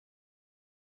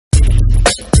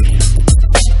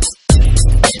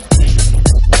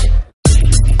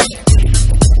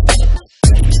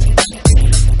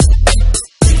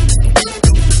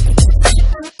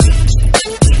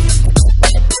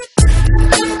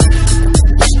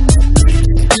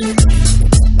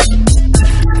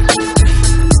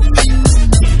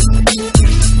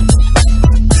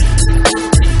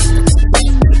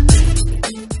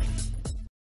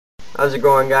How's it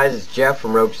going, guys? It's Jeff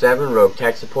from Rogue7, Rogue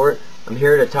Tech Support. I'm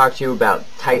here to talk to you about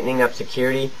tightening up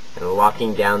security and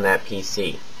locking down that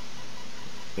PC.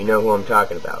 You know who I'm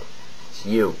talking about. It's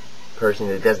you, person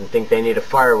that doesn't think they need a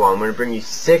firewall. I'm going to bring you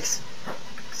six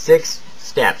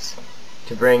steps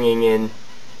to bringing in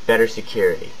better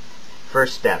security.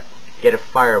 First step, get a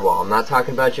firewall. I'm not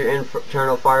talking about your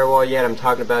internal firewall yet. I'm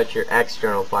talking about your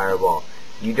external firewall.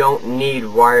 You don't need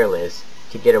wireless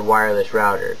to get a wireless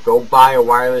router. Go buy a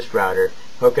wireless router,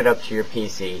 hook it up to your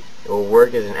PC. It will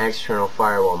work as an external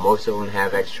firewall. Most of them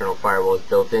have external firewalls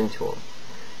built into them.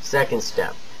 Second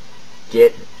step,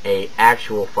 get a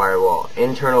actual firewall,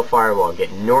 internal firewall.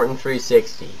 Get Norton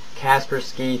 360,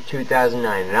 Kaspersky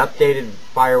 2009, an updated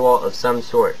firewall of some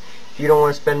sort. If you don't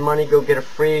want to spend money, go get a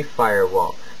free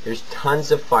firewall. There's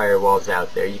tons of firewalls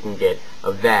out there. You can get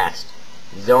Avast,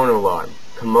 Zone Alarm,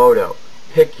 Komodo,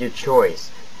 pick your choice.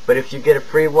 But if you get a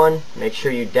free one, make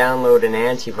sure you download an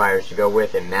antivirus to go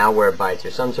with it, Malwarebytes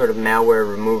or some sort of malware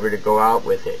remover to go out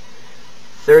with it.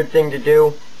 Third thing to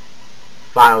do,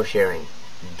 file sharing.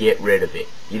 Get rid of it.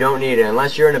 You don't need it.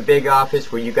 Unless you're in a big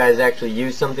office where you guys actually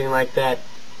use something like that,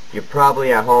 you're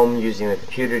probably at home using the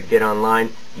computer to get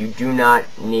online. You do not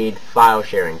need file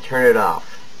sharing. Turn it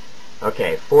off.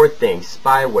 Okay, fourth thing,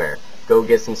 spyware. Go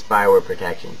get some spyware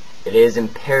protection. It is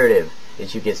imperative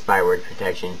that you get spyware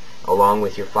protection along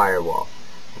with your firewall.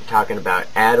 I'm talking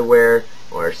about adware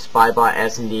or spybot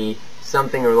S&D,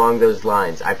 something along those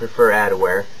lines. I prefer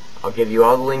adware. I'll give you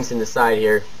all the links in the side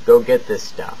here. Go get this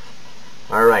stuff.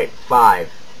 Alright,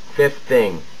 fifth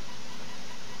thing,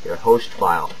 your host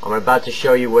file. I'm about to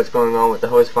show you what's going on with the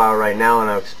host file right now, and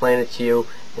I'll explain it to you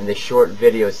in this short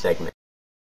video segment.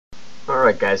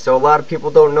 Alright guys, so a lot of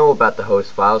people don't know about the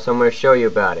host file, so I'm going to show you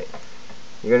about it.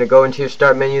 You're going to go into your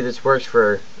start menu. This works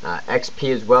for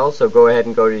XP as well, so go ahead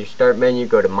and go to your start menu,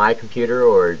 go to My Computer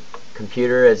or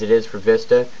Computer as it is for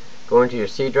Vista. Go into your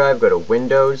C drive, go to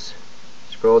Windows,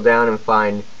 scroll down and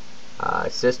find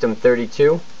System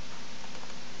 32.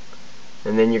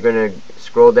 And then you're going to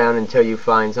scroll down until you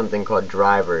find something called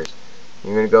drivers.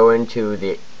 You're going to go into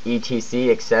the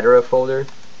etc etc folder,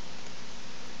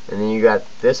 and then you got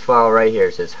this file right here.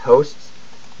 It says hosts.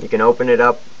 You can open it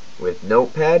up with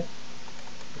Notepad.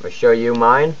 I'll show you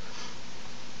mine.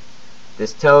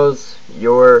 This tells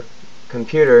your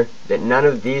computer that none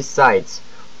of these sites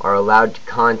are allowed to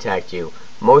contact you.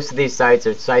 Most of these sites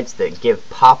are sites that give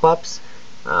pop-ups,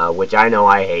 which I know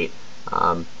I hate,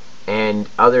 and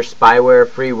other spyware,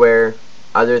 freeware,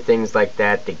 other things like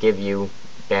that that give you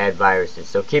bad viruses.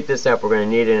 So keep this up. We're going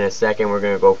to need it in a second. We're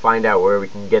going to go find out where we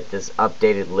can get this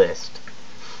updated list.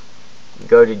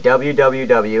 Go to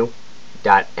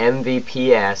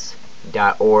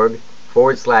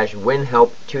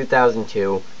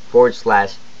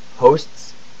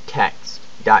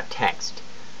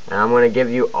And I'm going to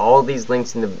give you all these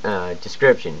links in the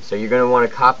description. So you're going to want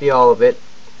to copy all of it.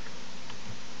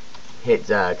 Hit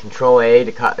Control A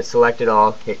to select it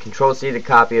all. Hit Control C to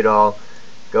copy it all.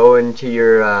 Go into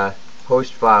your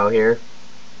host file here.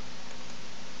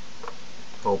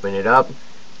 Open it up.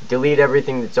 Delete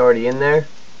everything that's already in there,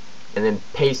 and then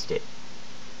paste it.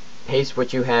 Paste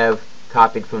what you have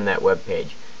copied from that web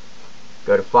page.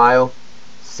 Go to File,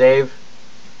 Save,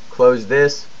 close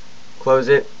this, close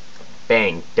it,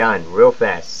 bang, done. Real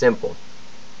fast, simple.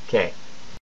 Okay.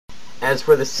 As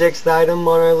for the sixth item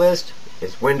on our list,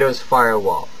 is Windows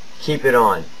Firewall. Keep it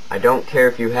on. I don't care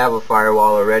if you have a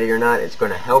firewall already or not. It's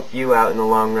going to help you out in the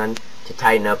long run to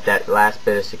tighten up that last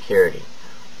bit of security.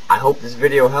 I hope this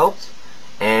video helps,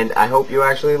 and I hope you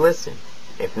actually listen.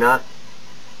 If not,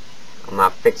 I'm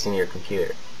not fixing your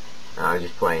computer. I'm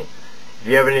just playing. If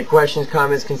you have any questions,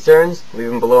 comments, concerns, leave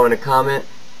them below in a comment.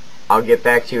 I'll get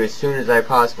back to you as soon as I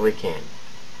possibly can.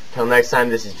 Till next time,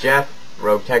 this is Jeff,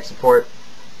 Rogue Tech Support.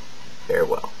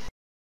 Farewell.